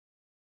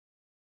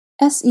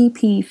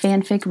SEP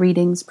Fanfic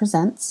Readings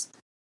presents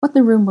What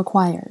the Room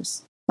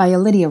Requires by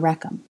Lydia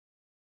Reckham.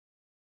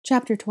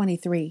 Chapter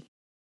 23.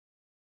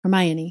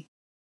 Hermione.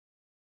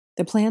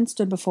 The plan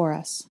stood before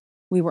us.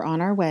 We were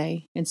on our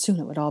way, and soon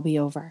it would all be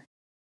over.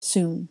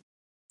 Soon.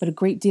 But a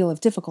great deal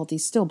of difficulty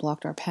still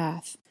blocked our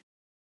path.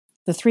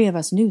 The three of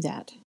us knew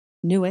that.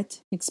 Knew it,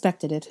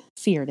 expected it,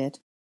 feared it.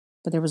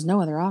 But there was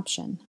no other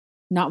option.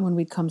 Not when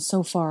we'd come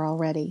so far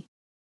already.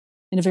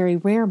 In a very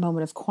rare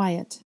moment of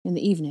quiet, in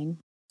the evening,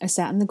 I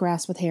sat in the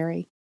grass with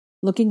Harry,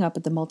 looking up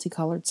at the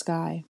multicolored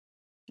sky.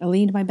 I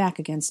leaned my back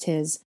against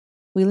his.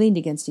 We leaned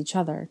against each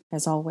other,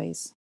 as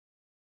always.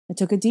 I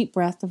took a deep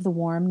breath of the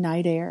warm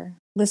night air,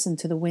 listened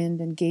to the wind,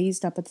 and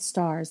gazed up at the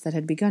stars that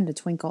had begun to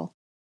twinkle.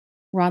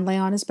 Ron lay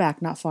on his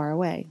back not far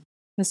away,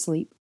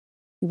 asleep.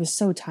 He was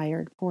so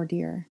tired, poor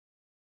dear.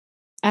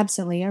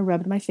 Absently, I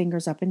rubbed my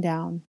fingers up and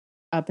down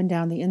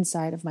the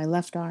inside of my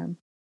left arm,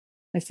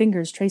 my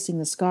fingers tracing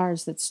the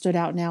scars that stood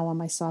out now on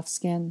my soft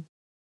skin.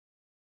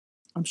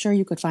 "I'm sure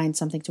you could find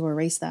something to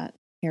erase that,"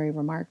 Harry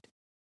remarked,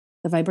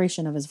 the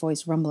vibration of his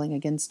voice rumbling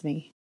against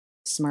me.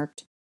 I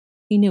smirked.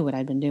 He knew what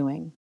I'd been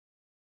doing.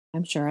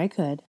 "I'm sure I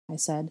could," I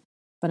said,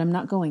 "but I'm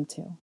not going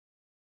to."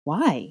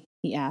 "Why?"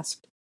 he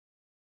asked.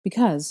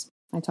 "Because,"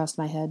 I tossed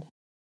my head,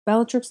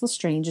 "Bellatrix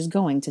Lestrange is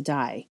going to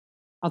die.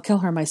 I'll kill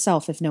her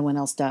myself if no one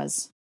else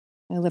does."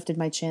 I lifted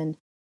my chin,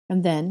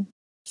 and then,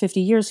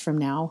 50 years from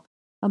now,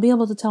 I'll be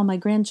able to tell my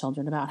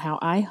grandchildren about how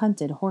I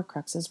hunted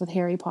Horcruxes with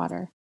Harry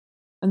Potter.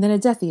 And then a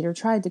Death Eater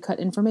tried to cut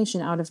information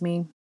out of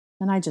me,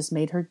 and I just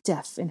made her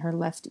deaf in her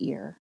left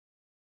ear.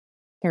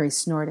 Harry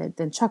snorted,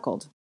 then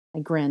chuckled.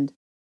 I grinned,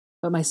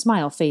 but my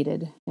smile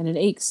faded, and an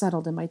ache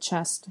settled in my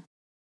chest.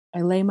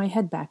 I lay my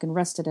head back and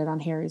rested it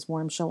on Harry's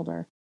warm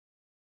shoulder.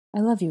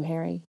 "I love you,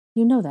 Harry.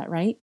 You know that,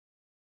 right?"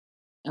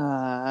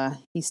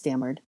 He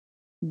stammered.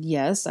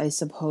 "Yes, I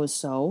suppose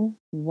so.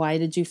 Why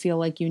did you feel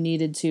like you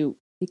needed to—"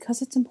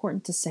 "Because it's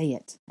important to say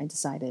it," I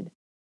decided,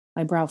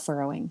 my brow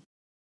furrowing.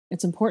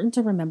 "It's important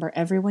to remember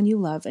everyone you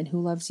love and who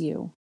loves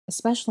you,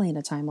 especially in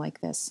a time like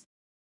this.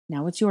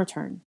 Now it's your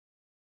turn."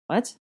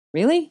 "What?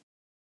 Really?"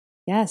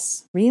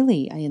 "Yes,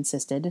 really," I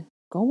insisted.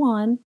 "Go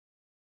on."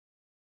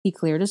 He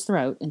cleared his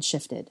throat and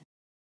shifted.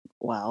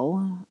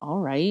 "Well,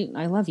 all right,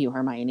 I love you,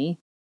 Hermione.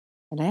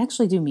 And I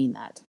actually do mean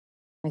that."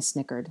 I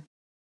snickered.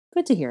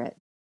 "Good to hear it."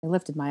 I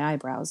lifted my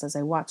eyebrows as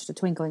I watched a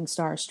twinkling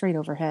star straight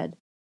overhead.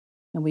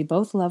 "And we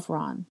both love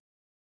Ron."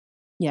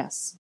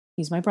 "Yes,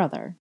 he's my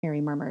brother,"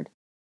 Harry murmured.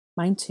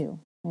 "Mine too,"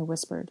 I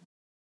whispered.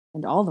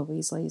 "And all the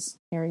Weasleys,"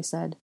 Harry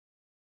said.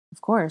 "Of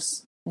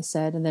course," I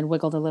said, and then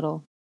wiggled a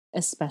little.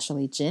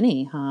 "Especially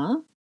Ginny,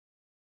 huh?"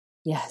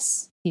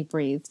 "Yes," he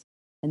breathed,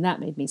 and that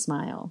made me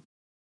smile.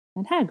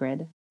 "And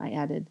Hagrid," I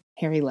added.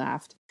 Harry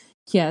laughed.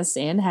 "Yes,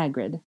 and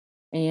Hagrid.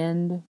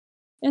 And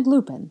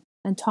Lupin.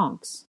 And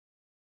Tonks.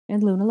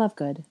 And Luna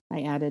Lovegood,"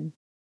 I added.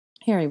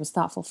 Harry was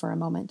thoughtful for a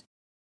moment.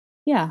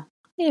 "Yeah,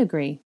 I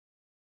agree.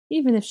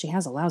 Even if she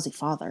has a lousy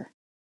father."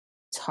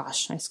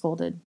 "Tosh," I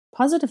scolded.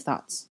 "Positive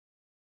thoughts."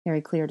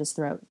 Harry cleared his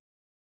throat.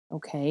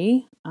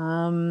 "Okay,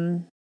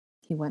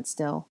 He went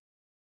still.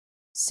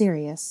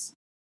 "Sirius."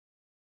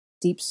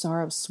 Deep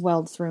sorrow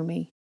swelled through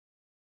me.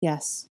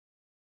 "Yes.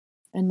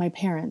 And my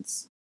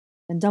parents.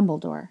 And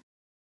Dumbledore.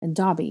 And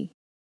Dobby.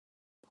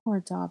 Poor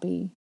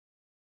Dobby.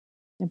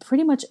 And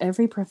pretty much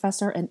every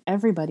professor and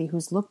everybody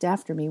who's looked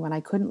after me when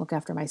I couldn't look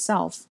after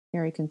myself,"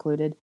 Harry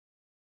concluded.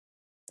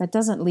 "That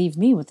doesn't leave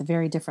me with a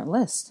very different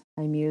list,"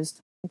 I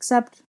mused.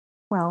 "Except,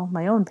 well,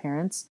 my own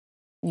parents.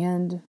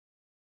 And—"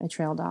 I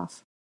trailed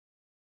off.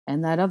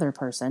 "And that other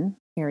person,"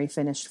 Harry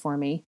finished for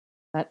me.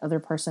 "That other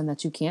person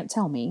that you can't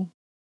tell me."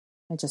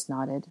 I just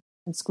nodded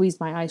and squeezed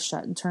my eyes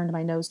shut and turned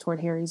my nose toward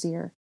Harry's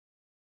ear.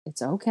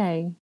 "It's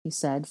okay," he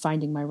said,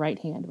 finding my right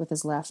hand with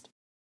his left.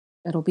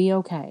 "It'll be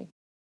okay.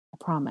 I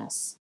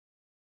promise."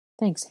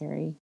 "Thanks,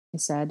 Harry," I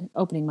said,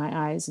 opening my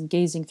eyes and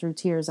gazing through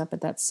tears up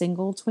at that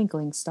single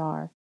twinkling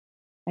star.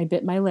 I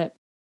bit my lip,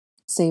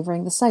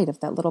 savoring the sight of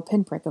that little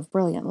pinprick of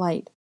brilliant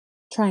light,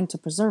 trying to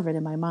preserve it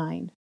in my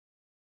mind.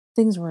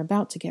 Things were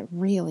about to get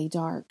really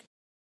dark.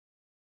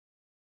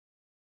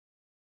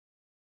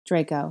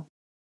 Draco.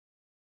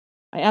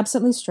 I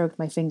absently stroked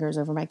my fingers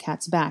over my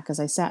cat's back as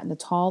I sat in a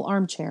tall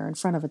armchair in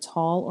front of a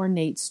tall,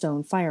 ornate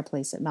stone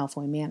fireplace at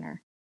Malfoy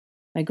Manor.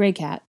 My gray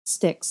cat,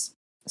 Styx,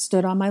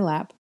 stood on my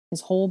lap,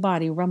 his whole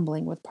body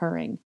rumbling with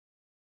purring,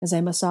 as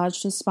I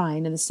massaged his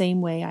spine in the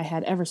same way I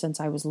had ever since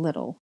I was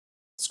little,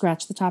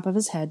 scratched the top of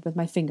his head with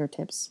my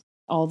fingertips,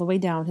 all the way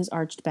down his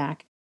arched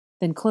back,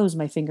 then closed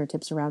my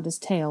fingertips around his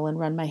tail and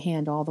run my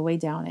hand all the way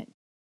down it,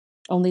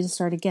 only to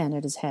start again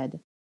at his head.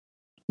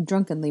 He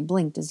drunkenly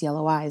blinked his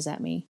yellow eyes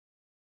at me.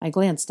 I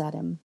glanced at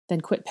him,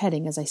 then quit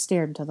petting as I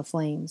stared into the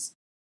flames.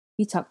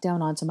 He tucked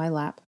down onto my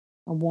lap,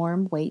 a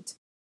warm weight,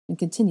 and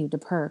continued to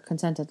purr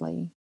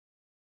contentedly.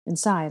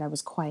 Inside, I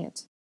was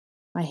quiet.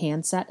 My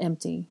hand sat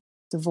empty,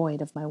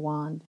 devoid of my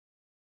wand.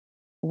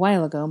 A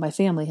while ago, my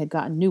family had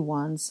gotten new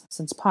wands,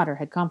 since Potter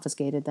had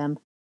confiscated them.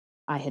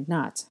 I had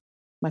not.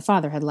 My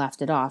father had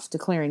laughed it off,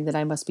 declaring that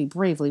I must be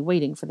bravely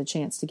waiting for the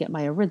chance to get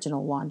my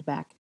original wand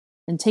back,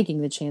 and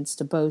taking the chance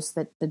to boast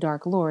that the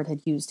Dark Lord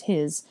had used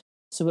his,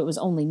 so it was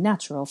only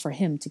natural for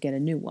him to get a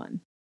new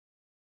one.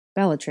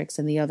 Bellatrix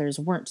and the others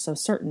weren't so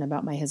certain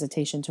about my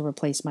hesitation to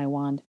replace my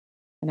wand,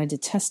 and I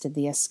detested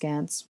the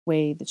askance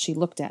way that she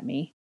looked at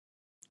me,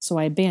 so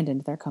I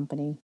abandoned their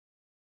company.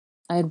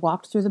 I had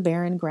walked through the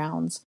barren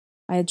grounds.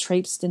 I had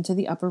traipsed into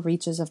the upper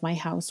reaches of my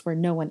house where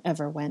no one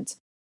ever went,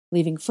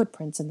 leaving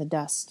footprints in the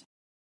dust.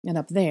 And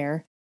up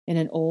there, in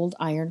an old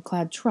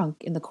iron-clad trunk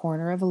in the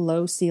corner of a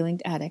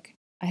low-ceilinged attic,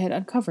 I had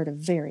uncovered a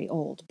very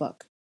old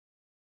book.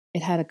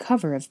 It had a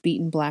cover of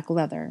beaten black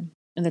leather,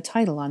 and the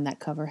title on that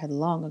cover had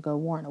long ago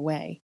worn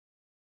away.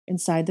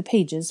 Inside the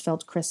pages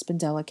felt crisp and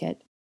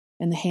delicate,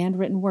 and the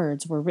handwritten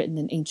words were written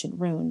in ancient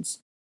runes.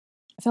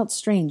 I felt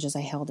strange as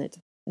I held it,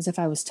 as if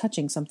I was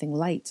touching something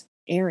light,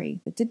 airy,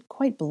 that didn't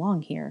quite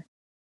belong here,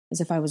 as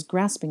if I was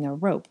grasping a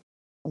rope,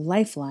 a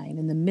lifeline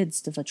in the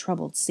midst of a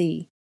troubled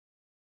sea.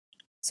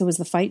 So as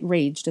the fight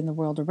raged in the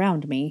world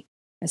around me,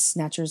 as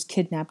Snatchers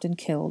kidnapped and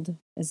killed,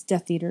 as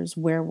Death Eaters,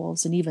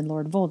 werewolves, and even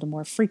Lord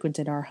Voldemort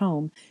frequented our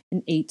home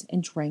and ate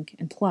and drank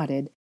and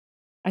plotted,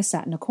 I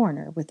sat in a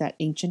corner with that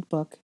ancient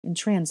book and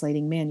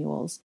translating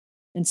manuals,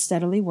 and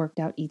steadily worked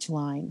out each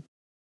line,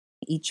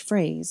 each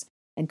phrase,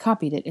 and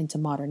copied it into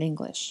modern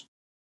English.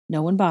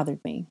 No one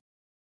bothered me.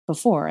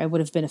 Before, I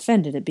would have been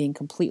offended at being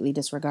completely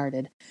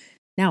disregarded.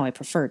 Now I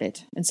preferred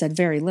it, and said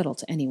very little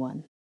to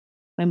anyone.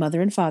 My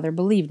mother and father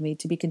believed me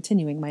to be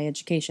continuing my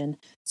education,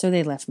 so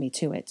they left me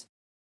to it.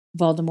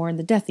 Voldemort and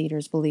the Death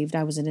Eaters believed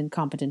I was an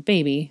incompetent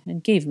baby,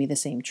 and gave me the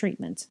same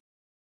treatment.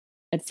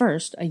 At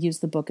first, I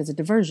used the book as a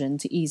diversion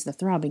to ease the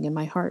throbbing in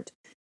my heart,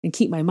 and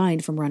keep my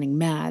mind from running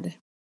mad.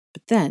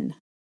 But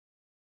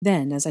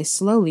then, as I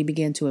slowly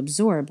began to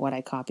absorb what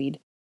I copied,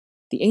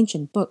 the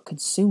ancient book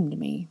consumed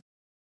me.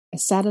 I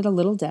sat at a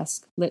little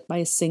desk, lit by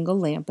a single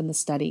lamp in the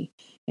study,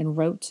 and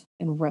wrote,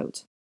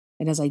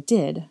 and as I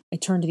did, I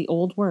turned the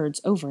old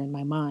words over in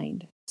my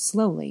mind,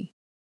 slowly,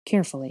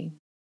 carefully,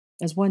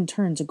 as one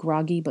turns a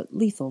groggy but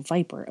lethal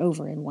viper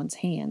over in one's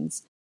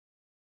hands.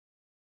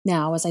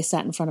 Now, as I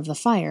sat in front of the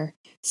fire,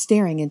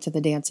 staring into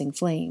the dancing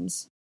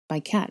flames, my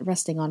cat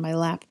resting on my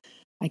lap,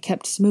 I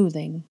kept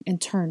smoothing and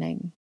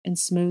turning and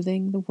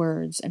smoothing the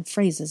words and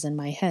phrases in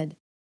my head,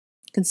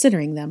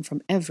 considering them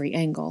from every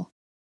angle,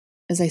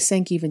 as I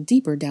sank even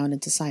deeper down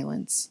into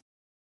silence.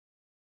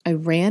 I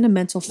ran a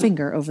mental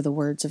finger over the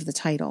words of the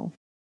title,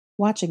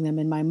 watching them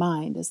in my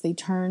mind as they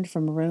turned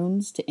from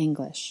runes to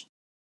English.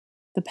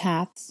 The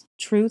paths,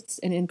 truths,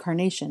 and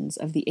incarnations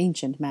of the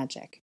ancient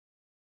magic.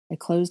 I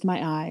closed my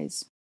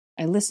eyes.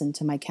 I listened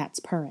to my cat's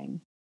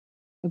purring.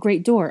 A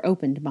great door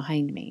opened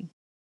behind me.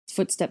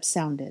 Footsteps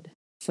sounded.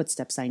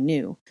 Footsteps I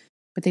knew,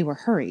 but they were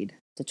hurried,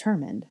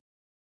 determined.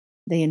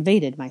 They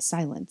invaded my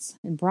silence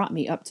and brought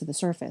me up to the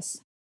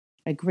surface.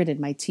 I gritted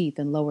my teeth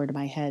and lowered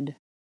my head.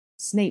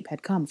 Snape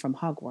had come from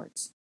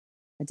Hogwarts.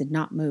 I did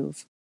not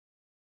move.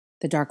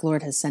 "The Dark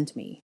Lord has sent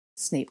me,"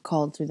 Snape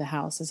called through the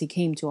house as he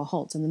came to a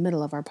halt in the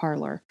middle of our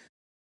parlor.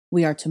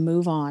 "We are to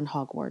move on,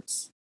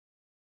 Hogwarts."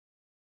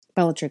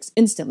 Bellatrix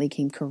instantly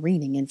came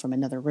careening in from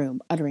another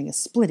room, uttering a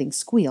splitting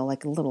squeal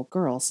like a little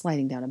girl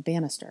sliding down a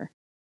banister.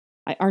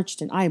 I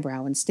arched an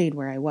eyebrow and stayed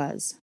where I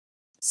was.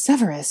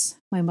 "Severus!"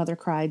 my mother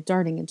cried,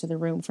 darting into the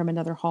room from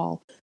another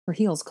hall, her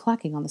heels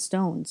clacking on the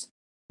stones.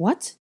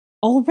 "What?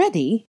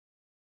 Already?"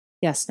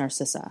 "Yes,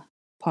 Narcissa.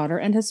 Potter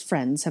and his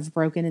friends have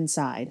broken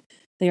inside.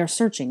 They are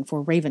searching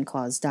for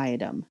Ravenclaw's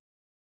diadem."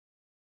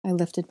 I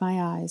lifted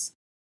my eyes.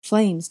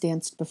 Flames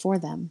danced before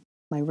them.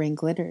 My ring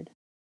glittered.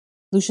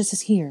 "Lucius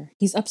is here.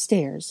 He's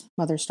upstairs,"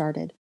 Mother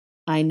started.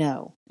 "I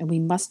know, and we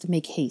must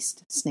make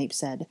haste," Snape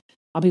said.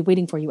 "I'll be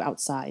waiting for you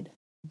outside.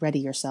 Ready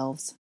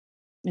yourselves."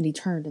 And he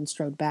turned and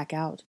strode back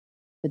out.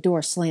 The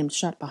door slammed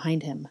shut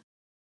behind him.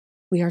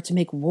 "We are to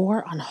make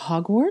war on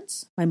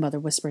Hogwarts?" my mother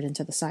whispered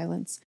into the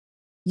silence.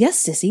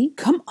 "Yes, Sissy,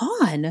 come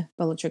on,"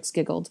 Bellatrix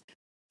giggled.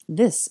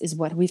 "This is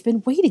what we've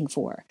been waiting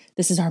for.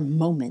 This is our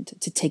moment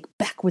to take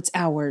back what's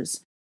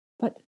ours."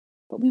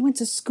 But we went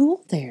to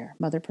school there,"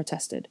 Mother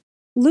protested.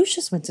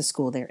 "Lucius went to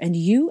school there, and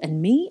you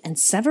and me and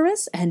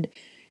Severus, and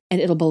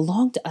it'll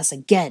belong to us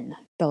again,"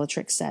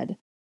 Bellatrix said.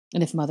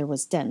 And if Mother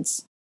was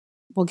dense,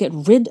 "We'll get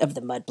rid of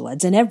the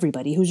mudbloods and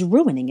everybody who's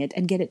ruining it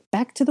and get it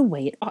back to the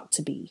way it ought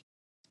to be."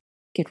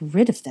 "Get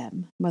rid of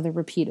them," Mother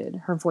repeated,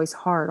 her voice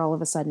hard all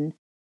of a sudden.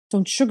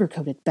 "Don't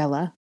sugarcoat it,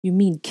 Bella. You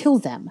mean kill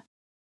them."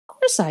 "Of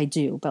course I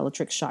do,"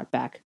 Bellatrix shot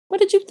back. "What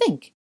did you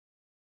think?"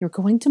 "You're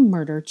going to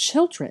murder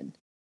children."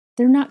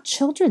 "They're not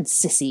children,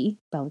 sissy,"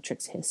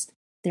 Bellatrix hissed.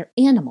 "They're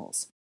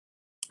animals.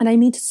 And I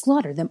mean to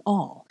slaughter them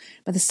all,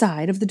 by the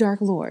side of the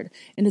Dark Lord.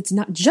 And it's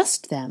not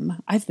just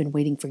them. I've been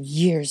waiting for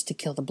years to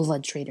kill the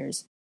blood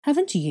traitors.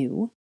 Haven't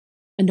you?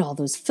 And all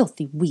those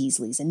filthy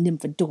Weasleys and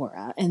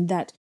Nymphadora, and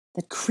that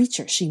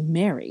creature she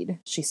married,"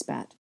 she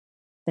spat.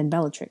 Then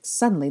Bellatrix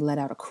suddenly let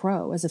out a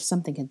crow, as if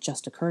something had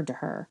just occurred to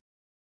her.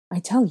 "I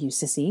tell you,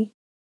 sissy,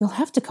 you'll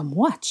have to come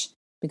watch,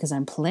 because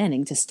I'm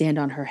planning to stand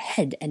on her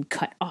head and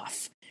cut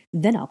off.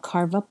 Then I'll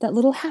carve up that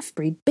little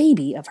half-breed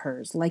baby of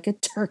hers like a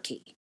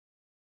turkey."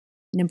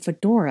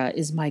 "Nymphadora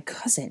is my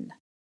cousin."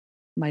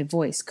 My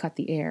voice cut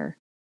the air,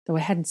 though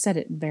I hadn't said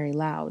it very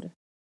loud.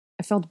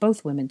 I felt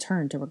both women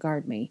turn to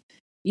regard me,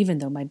 even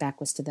though my back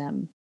was to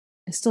them.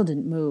 I still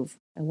didn't move.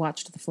 I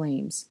watched the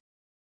flames.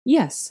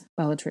 Yes,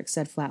 Bellatrix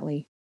said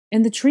flatly.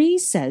 And the tree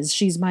says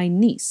she's my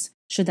niece.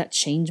 Should that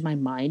change my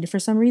mind for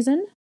some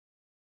reason?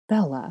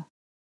 Bella,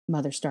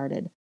 Mother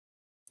started.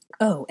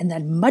 Oh, and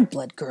that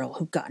mudblood girl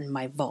who got in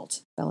my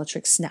vault.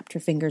 Bellatrix snapped her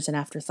fingers in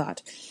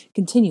afterthought,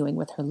 continuing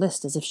with her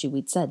list as if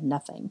she'd said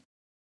nothing.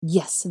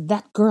 Yes,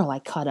 that girl I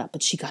caught up,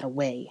 but she got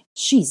away.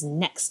 She's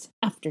next,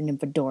 after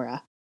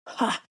Nymphadora.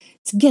 Ha!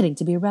 It's getting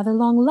to be a rather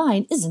long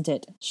line, isn't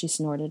it? She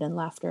snorted in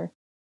laughter.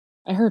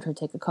 I heard her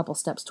take a couple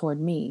steps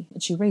toward me,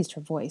 and she raised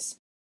her voice.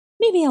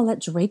 Maybe I'll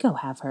let Draco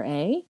have her,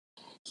 eh?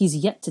 He's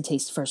yet to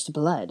taste first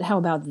blood. How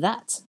about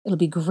that? It'll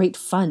be great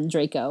fun,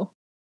 Draco.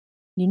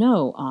 You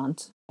know,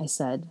 Aunt, I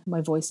said,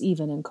 my voice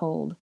even and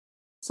cold,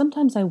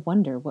 sometimes I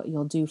wonder what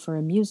you'll do for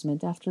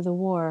amusement after the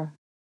war.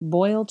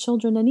 Boil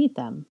children and eat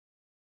them.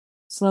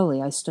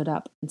 Slowly I stood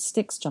up, and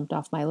Styx jumped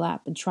off my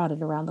lap and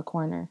trotted around the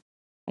corner.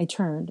 I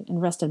turned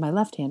and rested my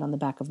left hand on the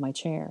back of my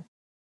chair.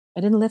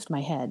 I didn't lift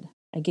my head.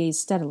 I gazed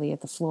steadily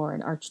at the floor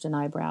and arched an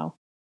eyebrow.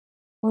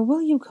 Or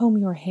will you comb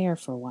your hair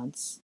for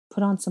once,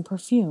 put on some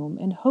perfume,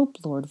 and hope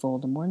Lord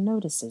Voldemort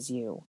notices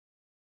you?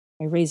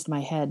 I raised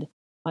my head.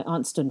 My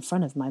aunt stood in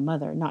front of my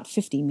mother, not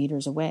 50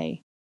 meters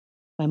away.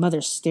 My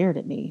mother stared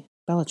at me.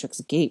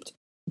 Bellatrix gaped,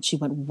 and she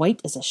went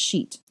white as a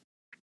sheet.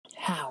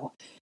 How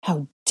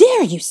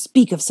dare you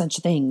speak of such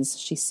things?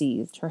 She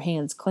seethed, her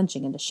hands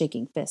clenching into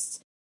shaking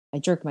fists. I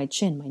jerked my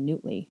chin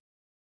minutely.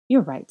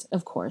 You're right,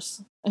 of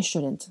course. I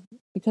shouldn't,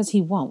 because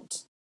he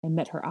won't. I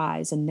met her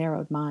eyes and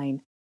narrowed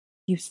mine.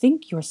 You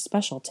think you're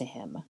special to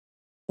him?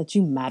 That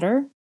you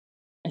matter?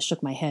 I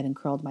shook my head and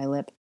curled my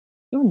lip.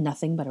 You're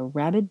nothing but a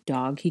rabid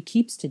dog he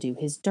keeps to do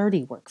his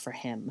dirty work for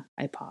him.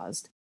 I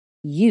paused.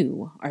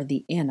 You are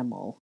the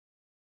animal.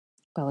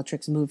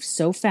 Bellatrix moved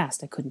so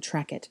fast I couldn't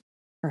track it.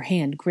 Her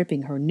hand,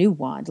 gripping her new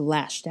wand,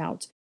 lashed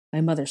out. My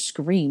mother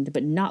screamed,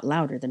 but not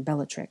louder than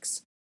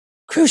Bellatrix.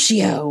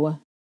 Crucio!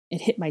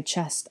 It hit my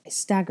chest. I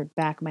staggered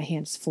back, my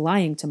hands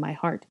flying to my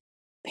heart.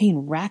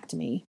 Pain racked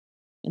me,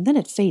 and then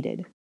it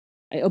faded.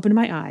 I opened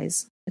my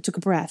eyes. I took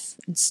a breath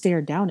and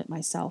stared down at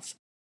myself.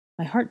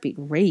 My heartbeat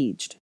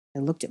raged. I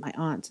looked at my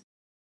aunt.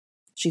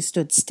 She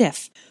stood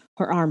stiff,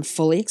 her arm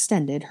fully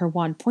extended, her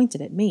wand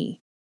pointed at me.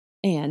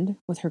 And,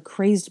 with her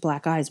crazed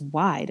black eyes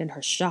wide and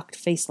her shocked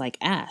face like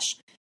ash,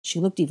 she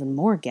looked even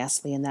more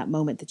ghastly in that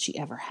moment than she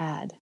ever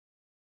had.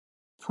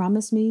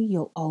 Promise me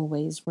you'll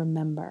always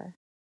remember.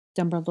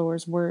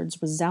 Dumbledore's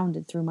words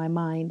resounded through my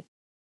mind.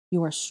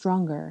 You are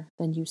stronger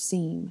than you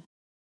seem.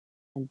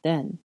 And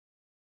then,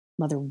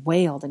 Mother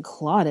wailed and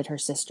clawed at her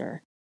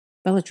sister.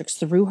 Bellatrix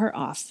threw her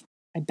off.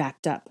 I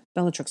backed up.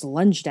 Bellatrix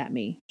lunged at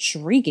me,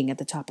 shrieking at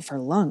the top of her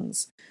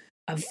lungs.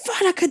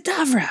 Avada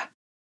Kedavra!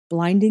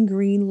 Blinding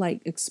green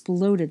light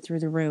exploded through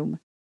the room.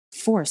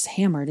 Force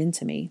hammered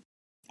into me.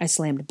 I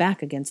slammed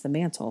back against the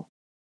mantel.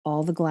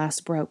 All the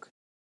glass broke.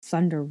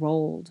 Thunder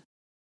rolled.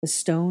 The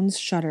stones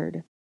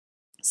shuddered.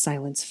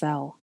 Silence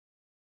fell.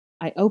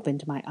 I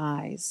opened my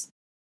eyes.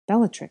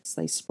 Bellatrix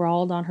lay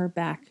sprawled on her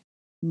back,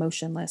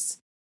 motionless.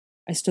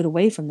 I stood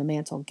away from the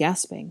mantel,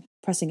 gasping,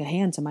 pressing a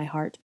hand to my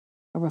heart.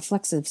 A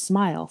reflexive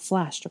smile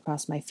flashed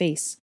across my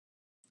face,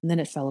 and then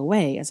it fell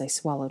away as I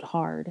swallowed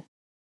hard.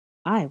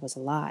 I was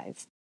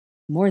alive.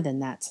 More than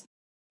that,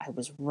 I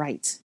was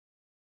right.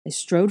 I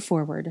strode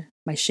forward,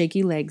 my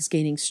shaky legs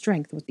gaining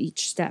strength with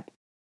each step,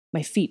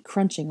 my feet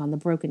crunching on the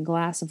broken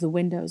glass of the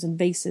windows and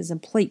vases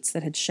and plates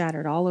that had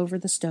shattered all over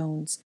the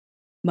stones.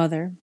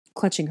 Mother,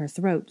 clutching her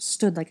throat,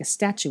 stood like a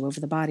statue over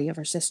the body of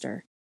her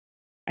sister.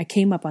 I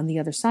came up on the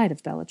other side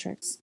of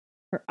Bellatrix,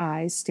 her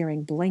eyes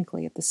staring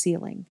blankly at the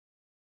ceiling.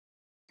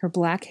 Her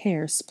black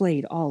hair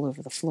splayed all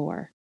over the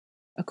floor.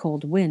 A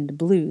cold wind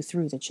blew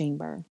through the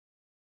chamber.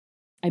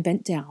 I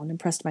bent down and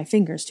pressed my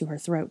fingers to her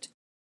throat.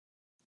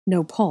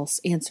 No pulse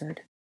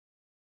answered.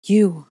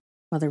 You,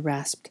 Mother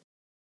rasped.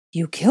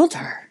 You killed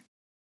her.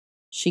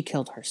 She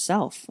killed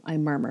herself, I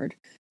murmured,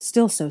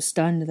 still so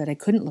stunned that I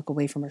couldn't look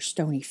away from her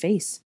stony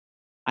face.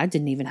 I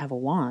didn't even have a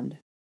wand.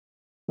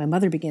 My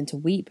mother began to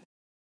weep.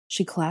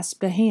 She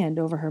clasped a hand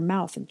over her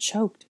mouth and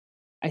choked.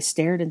 I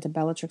stared into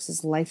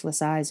Bellatrix's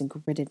lifeless eyes and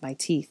gritted my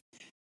teeth.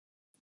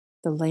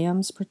 The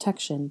Lamb's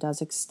protection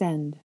does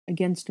extend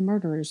against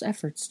murderers'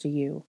 efforts to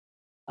you.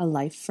 A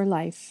life for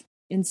life,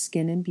 in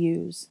skin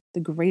imbues, the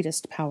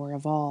greatest power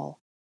of all.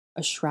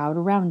 A shroud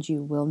around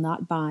you will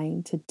not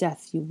bind, to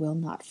death you will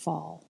not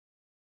fall.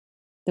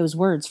 Those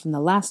words from the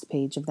last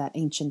page of that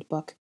ancient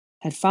book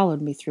had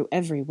followed me through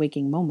every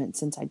waking moment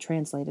since I'd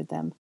translated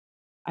them.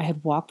 I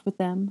had walked with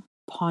them,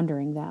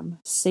 pondering them,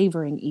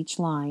 savoring each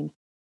line,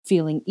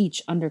 feeling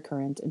each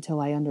undercurrent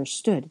until I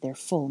understood their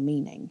full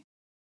meaning.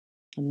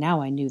 And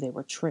now I knew they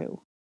were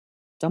true.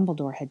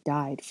 Dumbledore had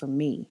died for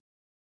me,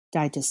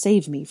 died to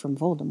save me from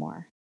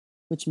Voldemort,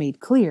 which made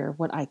clear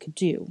what I could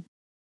do,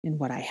 and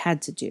what I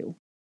had to do.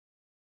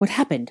 What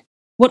happened?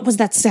 What was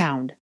that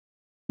sound?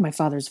 My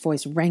father's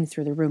voice rang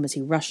through the room as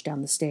he rushed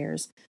down the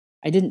stairs.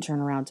 I didn't turn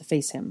around to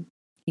face him.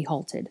 He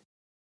halted.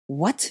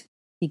 What?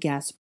 He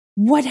gasped.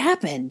 What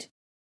happened?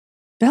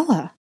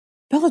 Bella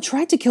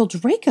tried to kill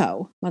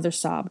Draco, Mother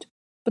sobbed.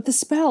 But the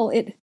spell,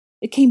 it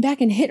came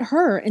back and hit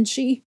her, and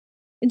she...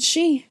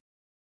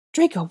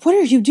 Draco, what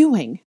are you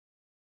doing?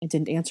 I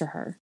didn't answer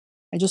her.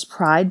 I just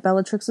pried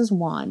Bellatrix's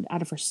wand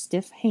out of her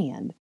stiff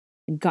hand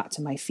and got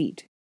to my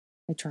feet.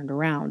 I turned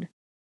around.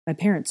 My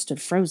parents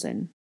stood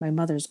frozen, my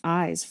mother's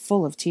eyes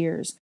full of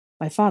tears,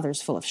 my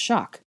father's full of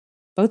shock,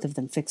 both of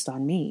them fixed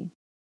on me.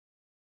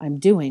 I'm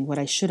doing what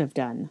I should have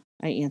done,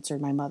 I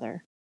answered my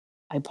mother.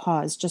 I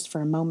paused just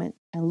for a moment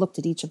and looked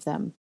at each of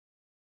them.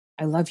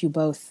 I love you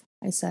both,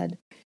 I said,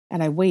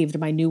 and I waved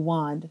my new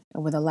wand,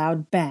 and with a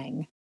loud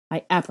bang,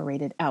 I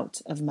apparated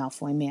out of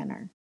Malfoy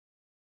Manor.